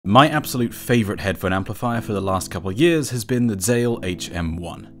My absolute favourite headphone amplifier for the last couple of years has been the Zähl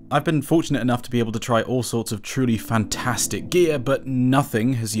HM1. I've been fortunate enough to be able to try all sorts of truly fantastic gear, but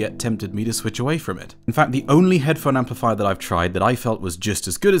nothing has yet tempted me to switch away from it. In fact, the only headphone amplifier that I've tried that I felt was just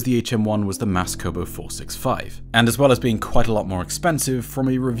as good as the HM1 was the Maskobo 465. And as well as being quite a lot more expensive, from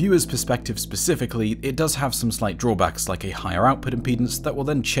a reviewer's perspective specifically, it does have some slight drawbacks like a higher output impedance that will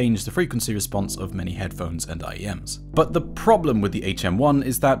then change the frequency response of many headphones and IEMs. But the problem with the HM1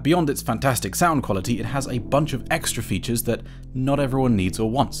 is that beyond its fantastic sound quality, it has a bunch of extra features that not everyone needs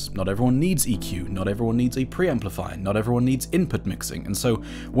or wants. Not everyone needs EQ, not everyone needs a preamplifier, not everyone needs input mixing, and so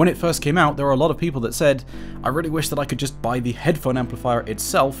when it first came out, there were a lot of people that said, I really wish that I could just buy the headphone amplifier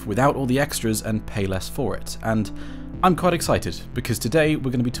itself without all the extras and pay less for it, and I'm quite excited, because today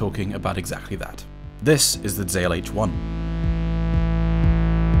we're going to be talking about exactly that. This is the Zähl H1.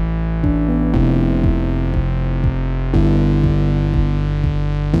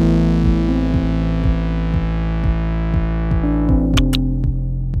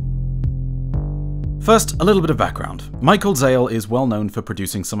 First, a little bit of background. Michael Zähl is well known for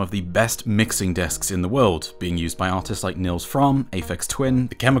producing some of the best mixing desks in the world, being used by artists like Nils Fromm, Aphex Twin,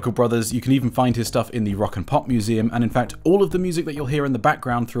 the Chemical Brothers. You can even find his stuff in the Rock and Pop Museum, and in fact, all of the music that you'll hear in the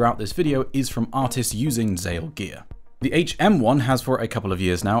background throughout this video is from artists using Zähl gear. The HM1 has for a couple of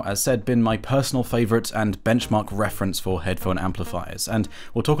years now, as said, been my personal favourite and benchmark reference for headphone amplifiers, and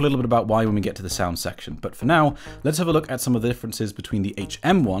we'll talk a little bit about why when we get to the sound section, but for now, let's have a look at some of the differences between the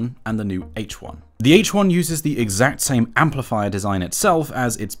HM1 and the new H1. The H1 uses the exact same amplifier design itself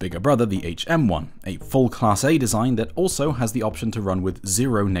as its bigger brother, the HM1, a full Class A design that also has the option to run with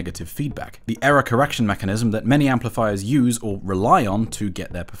zero negative feedback, the error correction mechanism that many amplifiers use or rely on to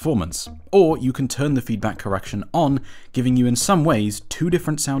get their performance. Or you can turn the feedback correction on, giving you in some ways two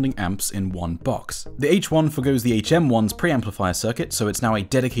different sounding amps in one box. The H1 forgoes the HM1's preamplifier circuit, so it's now a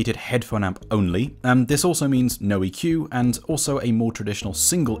dedicated headphone amp only, and this also means no EQ and also a more traditional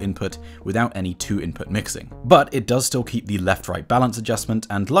single input without any two-input mixing. But it does still keep the left-right balance adjustment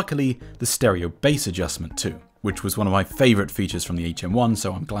and luckily the stereo bass adjustment too, which was one of my favourite features from the HM1,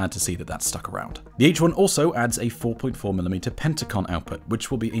 so I'm glad to see that that's stuck around. The H1 also adds a 4.4mm Pentacon output,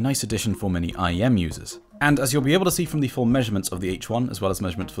 which will be a nice addition for many IEM users. And as you'll be able to see from the full measurements of the H1, as well as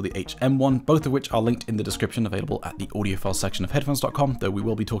measurements for the HM1, both of which are linked in the description available at the audiophile section of headphones.com, though we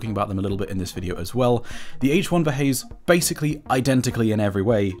will be talking about them a little bit in this video as well, the H1 behaves basically identically in every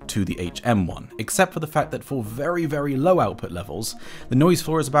way to the HM1, except for the fact that for very, very low output levels, the noise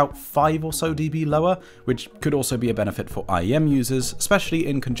floor is about 5 or so dB lower, which could also be a benefit for IEM users, especially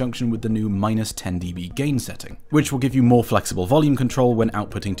in conjunction with the new -10 dB gain setting, which will give you more flexible volume control when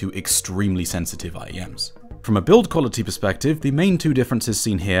outputting to extremely sensitive IEMs. From a build quality perspective, the main two differences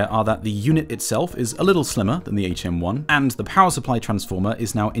seen here are that the unit itself is a little slimmer than the HM1, and the power supply transformer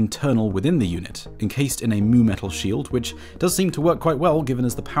is now internal within the unit, encased in a mu metal shield, which does seem to work quite well given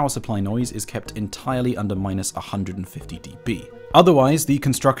as the power supply noise is kept entirely under -150 dB. Otherwise, the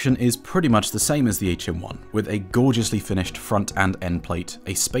construction is pretty much the same as the HM1, with a gorgeously finished front and end plate,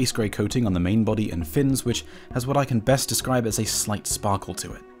 a space grey coating on the main body and fins, which has what I can best describe as a slight sparkle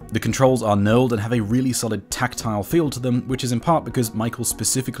to it. The controls are knurled and have a really solid tactile feel to them, which is in part because Michael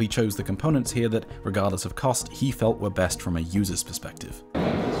specifically chose the components here that, regardless of cost, he felt were best from a user's perspective.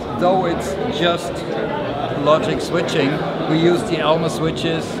 Though it's just logic switching, we use the Elma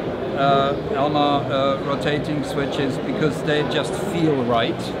switches, rotating switches, because they just feel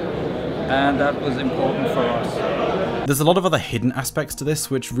right, and that was important for us. There's a lot of other hidden aspects to this,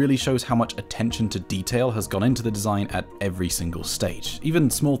 which really shows how much attention to detail has gone into the design at every single stage.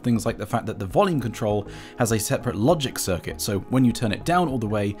 Even small things like the fact that the volume control has a separate logic circuit, so when you turn it down all the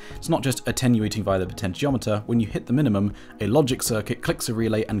way, it's not just attenuating via the potentiometer. When you hit the minimum, a logic circuit clicks a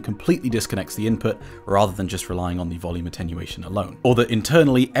relay and completely disconnects the input, rather than just relying on the volume attenuation alone. Or that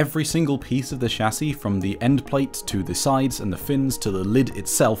internally, every single piece of the chassis, from the end plate to the sides and the fins to the lid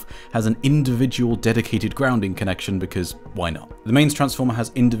itself, has an individual dedicated grounding connection, because why not? The mains transformer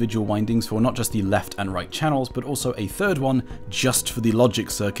has individual windings for not just the left and right channels, but also a third one just for the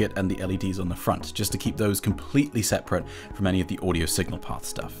logic circuit and the LEDs on the front, just to keep those completely separate from any of the audio signal path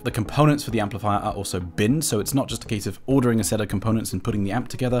stuff. The components for the amplifier are also binned, so it's not just a case of ordering a set of components and putting the amp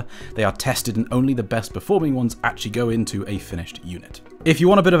together. They are tested and only the best performing ones actually go into a finished unit. If you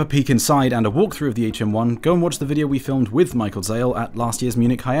want a bit of a peek inside and a walkthrough of the HM1, go and watch the video we filmed with Michael Zähl at last year's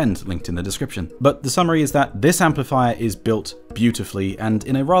Munich High End, linked in the description. But the summary is that this amplifier amplifier is built beautifully and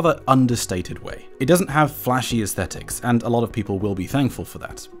in a rather understated way. It doesn't have flashy aesthetics, and a lot of people will be thankful for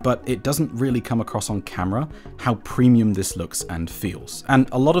that, but it doesn't really come across on camera how premium this looks and feels. And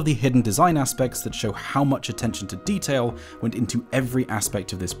a lot of the hidden design aspects that show how much attention to detail went into every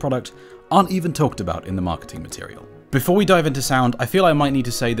aspect of this product aren't even talked about in the marketing material. Before we dive into sound, I feel I might need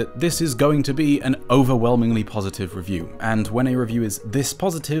to say that this is going to be an overwhelmingly positive review, and when a review is this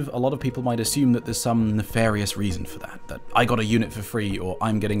positive, a lot of people might assume that there's some nefarious reason for that I got a unit for free, or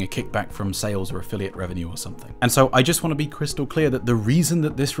I'm getting a kickback from sales or affiliate revenue or something. And so I just want to be crystal clear that the reason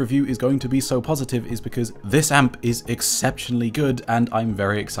that this review is going to be so positive is because this amp is exceptionally good, and I'm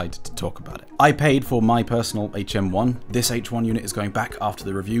very excited to talk about it. I paid for my personal HM1. This H1 unit is going back after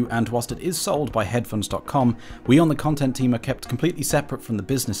the review, and whilst it is sold by headphones.com, we on the content team are kept completely separate from the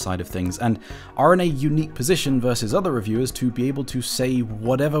business side of things and are in a unique position versus other reviewers to be able to say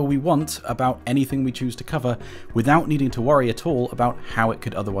whatever we want about anything we choose to cover without needing to worry at all about how it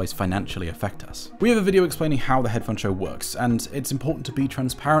could otherwise financially affect us. We have a video explaining how the Headphone Show works, and it's important to be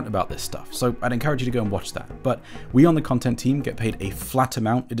transparent about this stuff, so I'd encourage you to go and watch that. But we on the content team get paid a flat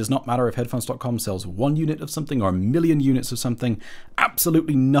amount. It does not matter if headphones.com sells 1 unit of something or 1 million units of something.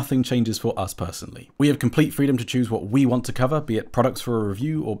 Absolutely nothing changes for us personally. We have complete freedom to choose what we want to cover, be it products for a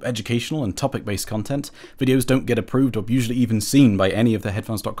review or educational and topic-based content. Videos don't get approved or usually even seen by any of the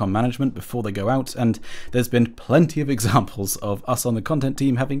headphones.com management before they go out, and there's been plenty of examples of us on the content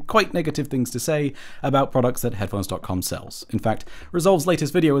team having quite negative things to say about products that headphones.com sells. In fact, Resolve's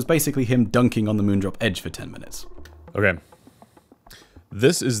latest video was basically him dunking on the Moondrop Edge for 10 minutes. Okay.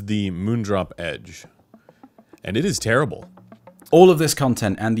 This is the Moondrop Edge, and it is terrible. All of this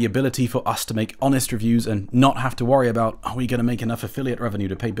content and the ability for us to make honest reviews and not have to worry about, are we going to make enough affiliate revenue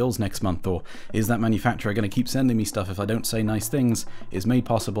to pay bills next month, or is that manufacturer going to keep sending me stuff if I don't say nice things, is made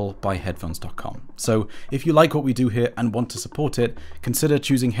possible by headphones.com. So if you like what we do here and want to support it, consider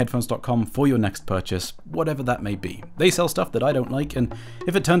choosing headphones.com for your next purchase, whatever that may be. They sell stuff that I don't like, and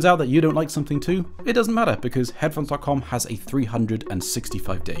if it turns out that you don't like something too, it doesn't matter, because headphones.com has a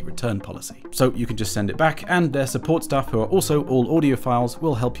 365-day return policy. So you can just send it back, and their support staff, who are also all audiophiles,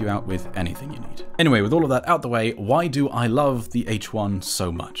 will help you out with anything you need. Anyway, with all of that out the way, why do I love the H1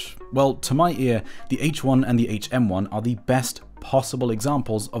 so much? Well, to my ear, the H1 and the HM1 are the best possible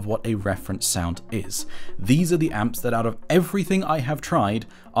examples of what a reference sound is. These are the amps that out of everything I have tried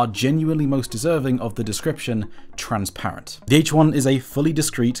are genuinely most deserving of the description transparent. The H1 is a fully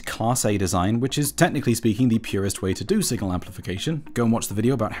discrete Class A design, which is technically speaking the purest way to do signal amplification. Go and watch the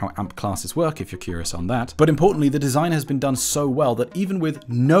video about how amp classes work if you're curious on that. But importantly, the design has been done so well that even with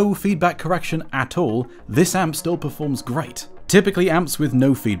no feedback correction at all, this amp still performs great. Typically, amps with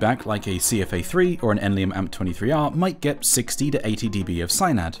no feedback, like a CFA3 or an Enlium Amp 23R, might get 60 to 80 dB of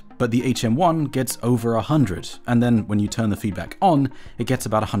Synad, but the HM1 gets over 100, and then when you turn the feedback on, it gets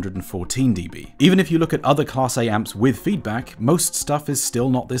about 114 dB. Even if you look at other Class A amps with feedback, most stuff is still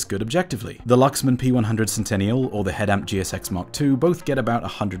not this good objectively. The Luxman P100 Centennial or the Headamp GSX Mark II both get about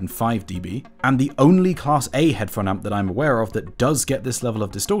 105 dB, and the only Class A headphone amp that I'm aware of that does get this level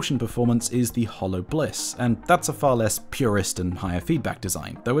of distortion performance is the Hollow Bliss, and that's a far less purist and higher feedback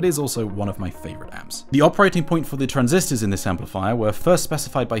design, though it is also one of my favorite amps. The operating point for the transistors in this amplifier were first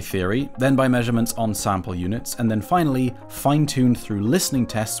specified by theory, then by measurements on sample units, and then finally fine-tuned through listening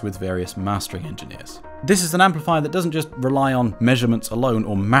tests with various mastering engineers. This is an amplifier that doesn't just rely on measurements alone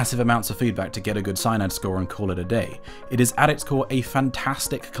or massive amounts of feedback to get a good Synad score and call it a day. It is at its core a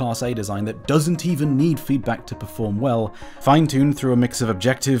fantastic Class A design that doesn't even need feedback to perform well, fine-tuned through a mix of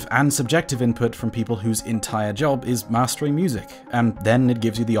objective and subjective input from people whose entire job is mastering music. And then it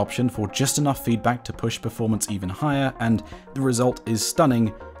gives you the option for just enough feedback to push performance even higher, and the result is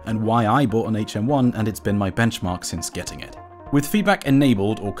stunning, and why I bought an HM1, and it's been my benchmark since getting it. With feedback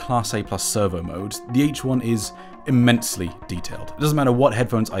enabled or Class A plus servo mode, the H1 is immensely detailed. It doesn't matter what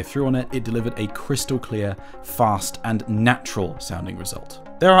headphones I threw on it, it delivered a crystal clear, fast, and natural sounding result.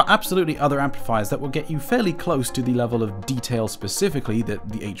 There are absolutely other amplifiers that will get you fairly close to the level of detail specifically that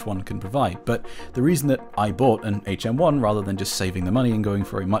the H1 can provide, but the reason that I bought an HM1 rather than just saving the money and going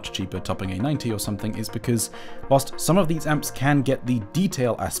for a much cheaper topping A90 or something is because whilst some of these amps can get the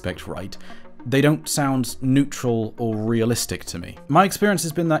detail aspect right, they don't sound neutral or realistic to me. My experience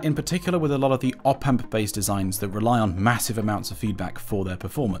has been that in particular with a lot of the op-amp based designs that rely on massive amounts of feedback for their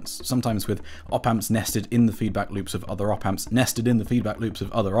performance, sometimes with op-amps nested in the feedback loops of other op-amps, nested in the feedback loops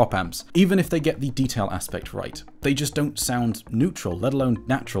of other op-amps, even if they get the detail aspect right, they just don't sound neutral, let alone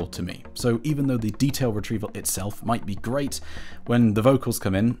natural to me. So even though the detail retrieval itself might be great, when the vocals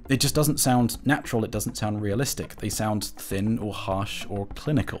come in, it just doesn't sound natural, it doesn't sound realistic. They sound thin or harsh or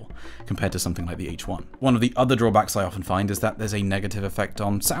clinical compared to some something like the H1. One of the other drawbacks I often find is that there's a negative effect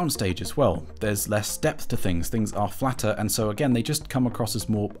on soundstage as well. There's less depth to things are flatter, and so again they just come across as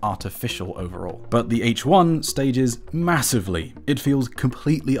more artificial overall. But the H1 stages massively. It feels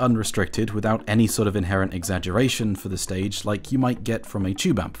completely unrestricted without any sort of inherent exaggeration for the stage like you might get from a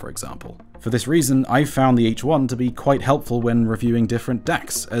tube amp, for example. For this reason, I've found the H1 to be quite helpful when reviewing different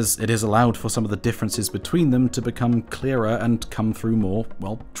decks, as it has allowed for some of the differences between them to become clearer and come through more,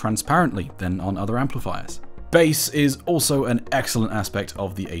 well, transparently than on other amplifiers. Bass is also an excellent aspect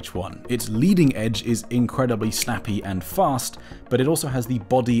of the H1. Its leading edge is incredibly snappy and fast, but it also has the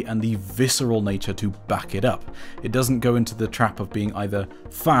body and the visceral nature to back it up. It doesn't go into the trap of being either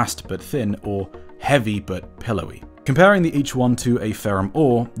fast but thin or heavy but pillowy. Comparing the H1 to a Ferrum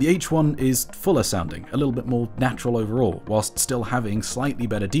ore, the H1 is fuller sounding, a little bit more natural overall, whilst still having slightly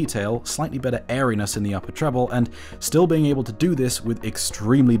better detail, slightly better airiness in the upper treble, and still being able to do this with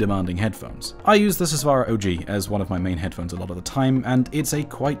extremely demanding headphones. I use the Susvara OG as one of my main headphones a lot of the time, and it's a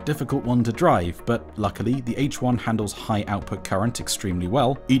quite difficult one to drive, but luckily the H1 handles high output current extremely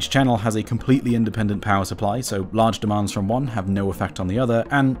well. Each channel has a completely independent power supply, so large demands from one have no effect on the other,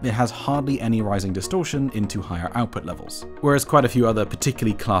 and it has hardly any rising distortion into higher output levels. Whereas quite a few other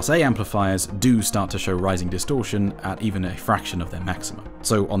particularly Class A amplifiers do start to show rising distortion at even a fraction of their maximum.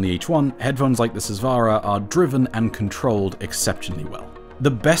 So on the H1, headphones like the Susvara are driven and controlled exceptionally well.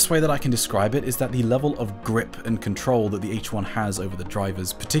 The best way that I can describe it is that the level of grip and control that the H1 has over the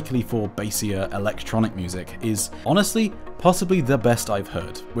drivers, particularly for bassier electronic music, is honestly possibly the best I've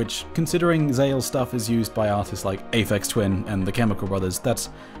heard, which, considering Zähl's stuff is used by artists like Aphex Twin and the Chemical Brothers, that's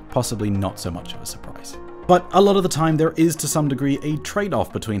possibly not so much of a surprise. But a lot of the time there is to some degree a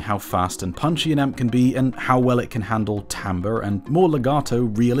trade-off between how fast and punchy an amp can be and how well it can handle timbre and more legato,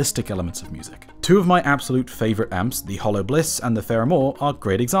 realistic elements of music. Two of my absolute favourite amps, the Hollow Bliss and the Ferrum ore, are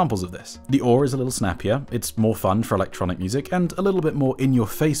great examples of this. The ore is a little snappier, it's more fun for electronic music, and a little bit more in your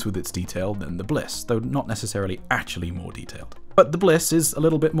face with its detail than the Bliss, though not necessarily actually more detailed. But the Bliss is a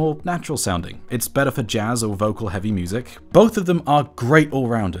little bit more natural sounding. It's better for jazz or vocal heavy music. Both of them are great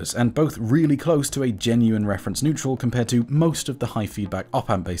all-rounders, and both really close to a genuine reference neutral compared to most of the high feedback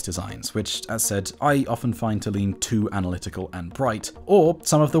op-amp based designs, which, as said, I often find to lean too analytical and bright, or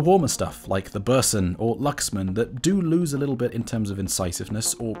some of the warmer stuff like the Burson or Luxman that do lose a little bit in terms of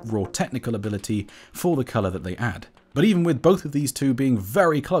incisiveness or raw technical ability for the colour that they add. But even with both of these two being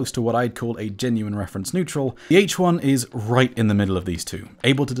very close to what I'd call a genuine reference neutral, the H1 is right in the middle of these two,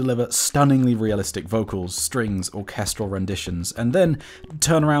 able to deliver stunningly realistic vocals, strings, orchestral renditions, and then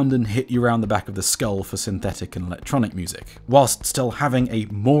turn around and hit you around the back of the skull for synthetic and electronic music, whilst still having a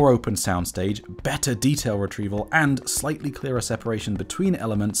more open soundstage, better detail retrieval, and slightly clearer separation between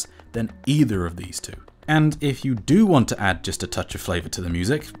elements than either of these two. And if you do want to add just a touch of flavour to the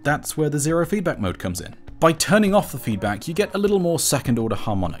music, that's where the zero feedback mode comes in. By turning off the feedback, you get a little more second-order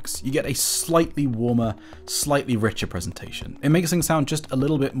harmonics. You get a slightly warmer, slightly richer presentation. It makes things sound just a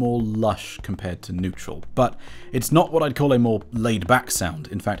little bit more lush compared to neutral, but it's not what I'd call a more laid-back sound.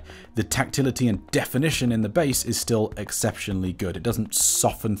 In fact, the tactility and definition in the bass is still exceptionally good. It doesn't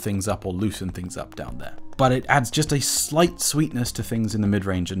soften things up or loosen things up down there. But it adds just a slight sweetness to things in the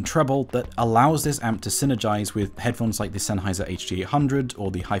mid-range and treble that allows this amp to synergize with headphones like the Sennheiser HG800 or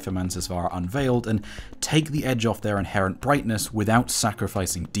the Hyperman Susvara Unveiled and take the edge off their inherent brightness without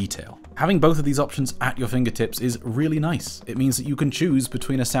sacrificing detail. Having both of these options at your fingertips is really nice. It means that you can choose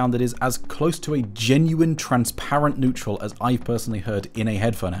between a sound that is as close to a genuine transparent neutral as I've personally heard in a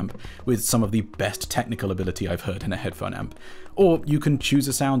headphone amp, with some of the best technical ability I've heard in a headphone amp, or you can choose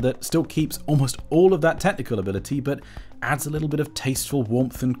a sound that still keeps almost all of that technical ability but adds a little bit of tasteful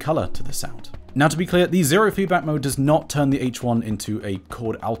warmth and colour to the sound. Now, to be clear, the zero feedback mode does not turn the H1 into a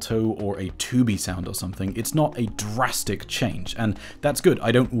chord alto or a tubey sound or something. It's not a drastic change, and that's good.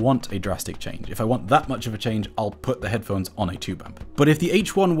 I don't want a drastic change. If I want that much of a change, I'll put the headphones on a tube amp. But if the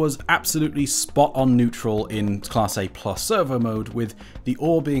H1 was absolutely spot on neutral in Class A plus servo mode, with the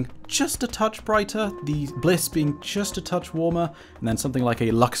ore being just a touch brighter, the Bliss being just a touch warmer, and then something like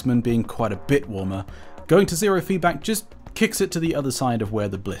a Luxman being quite a bit warmer, going to zero feedback just kicks it to the other side of where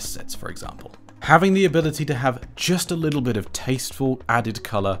the Bliss sits, for example. Having the ability to have just a little bit of tasteful added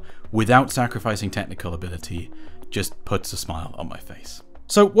colour without sacrificing technical ability just puts a smile on my face.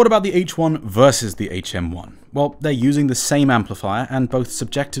 So what about the H1 versus the HM1? Well, they're using the same amplifier, and both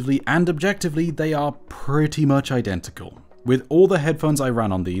subjectively and objectively they are pretty much identical. With all the headphones I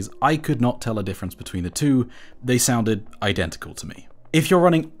ran on these, I could not tell a difference between the two. They sounded identical to me. If you're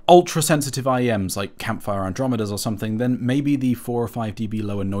running ultra-sensitive IEMs like Campfire Andromedas or something, then maybe the 4 or 5 dB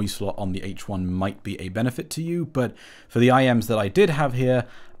lower noise floor on the H1 might be a benefit to you, but for the IEMs that I did have here,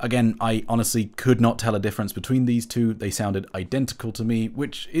 again, I honestly could not tell a difference between these two. They sounded identical to me,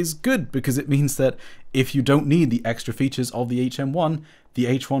 which is good because it means that if you don't need the extra features of the HM1, the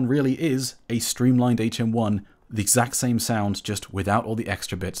H1 really is a streamlined HM1, the exact same sound, just without all the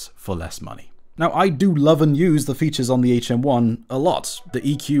extra bits for less money. Now, I do love and use the features on the HM1 a lot. The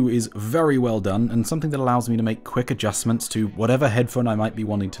EQ is very well done and something that allows me to make quick adjustments to whatever headphone I might be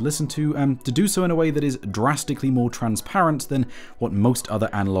wanting to listen to, and to do so in a way that is drastically more transparent than what most other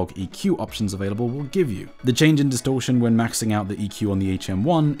analog EQ options available will give you. The change in distortion when maxing out the EQ on the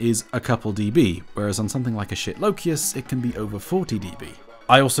HM1 is a couple dB, whereas on something like a Shitlokius, it can be over 40 dB.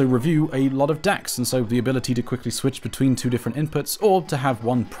 I also review a lot of DACs, and so the ability to quickly switch between two different inputs, or to have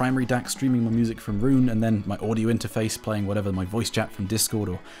one primary DAC streaming my music from Roon and then my audio interface playing whatever my voice chat from Discord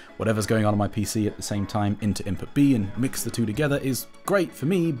or whatever's going on my PC at the same time into input B and mix the two together is great for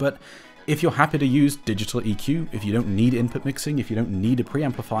me, but if you're happy to use digital EQ, if you don't need input mixing, if you don't need a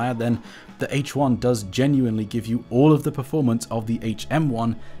preamplifier, then the H1 does genuinely give you all of the performance of the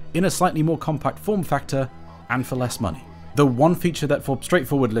HM1 in a slightly more compact form factor and for less money. The one feature that for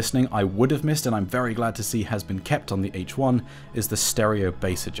straightforward listening I would have missed and I'm very glad to see has been kept on the H1 is the stereo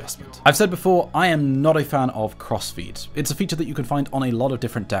bass adjustment. I've said before, I am not a fan of crossfeed. It's a feature that you can find on a lot of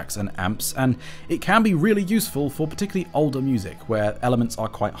different DACs and amps, and it can be really useful for particularly older music where elements are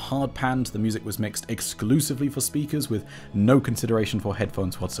quite hard panned, the music was mixed exclusively for speakers with no consideration for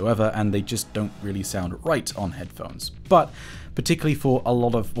headphones whatsoever, and they just don't really sound right on headphones. But particularly for a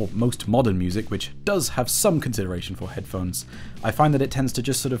lot of, or most modern music, which does have some consideration for headphones, I find that it tends to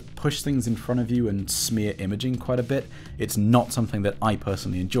just sort of push things in front of you and smear imaging quite a bit. It's not something that I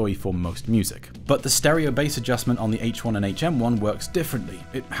personally enjoy for most music. But the stereo bass adjustment on the H1 and HM1 works differently.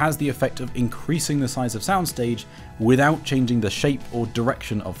 It has the effect of increasing the size of soundstage without changing the shape or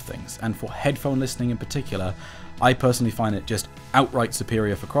direction of things, and for headphone listening in particular, I personally find it just outright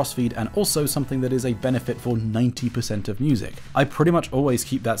superior for crossfeed, and also something that is a benefit for 90% of music. I pretty much always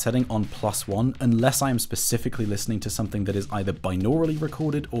keep that setting on +1 unless I am specifically listening to something that is either binaurally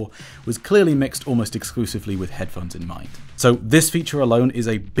recorded or was clearly mixed almost exclusively with headphones in mind. So this feature alone is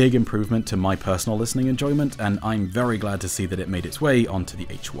a big improvement to my personal listening enjoyment, and I'm very glad to see that it made its way onto the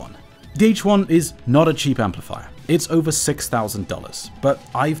H1. The H1 is not a cheap amplifier. It's over $6,000, but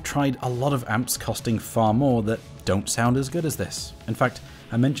I've tried a lot of amps costing far more that don't sound as good as this. In fact,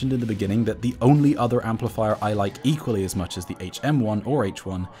 I mentioned in the beginning that the only other amplifier I like equally as much as the HM1 or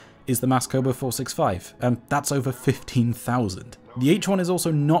H1 is the Mascobo 465, and that's over $15,000. The H1 is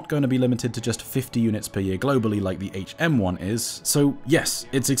also not going to be limited to just 50 units per year globally like the HM1 is, so yes,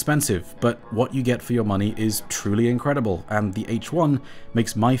 it's expensive, but what you get for your money is truly incredible, and the H1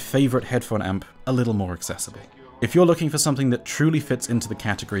 makes my favorite headphone amp a little more accessible. If you're looking for something that truly fits into the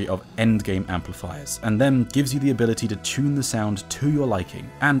category of endgame amplifiers, and then gives you the ability to tune the sound to your liking,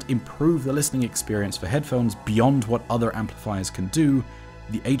 and improve the listening experience for headphones beyond what other amplifiers can do,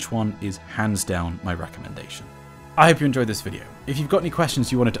 the H1 is hands down my recommendation. I hope you enjoyed this video. If you've got any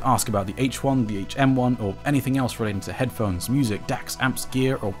questions you wanted to ask about the H1, the HM1, or anything else relating to headphones, music, DACs, amps,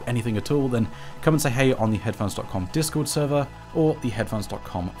 gear, or anything at all, then come and say hey on the Headphones.com Discord server or the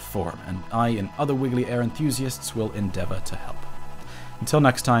Headphones.com forum, and I and other wiggly air enthusiasts will endeavour to help. Until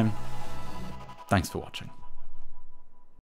next time, thanks for watching.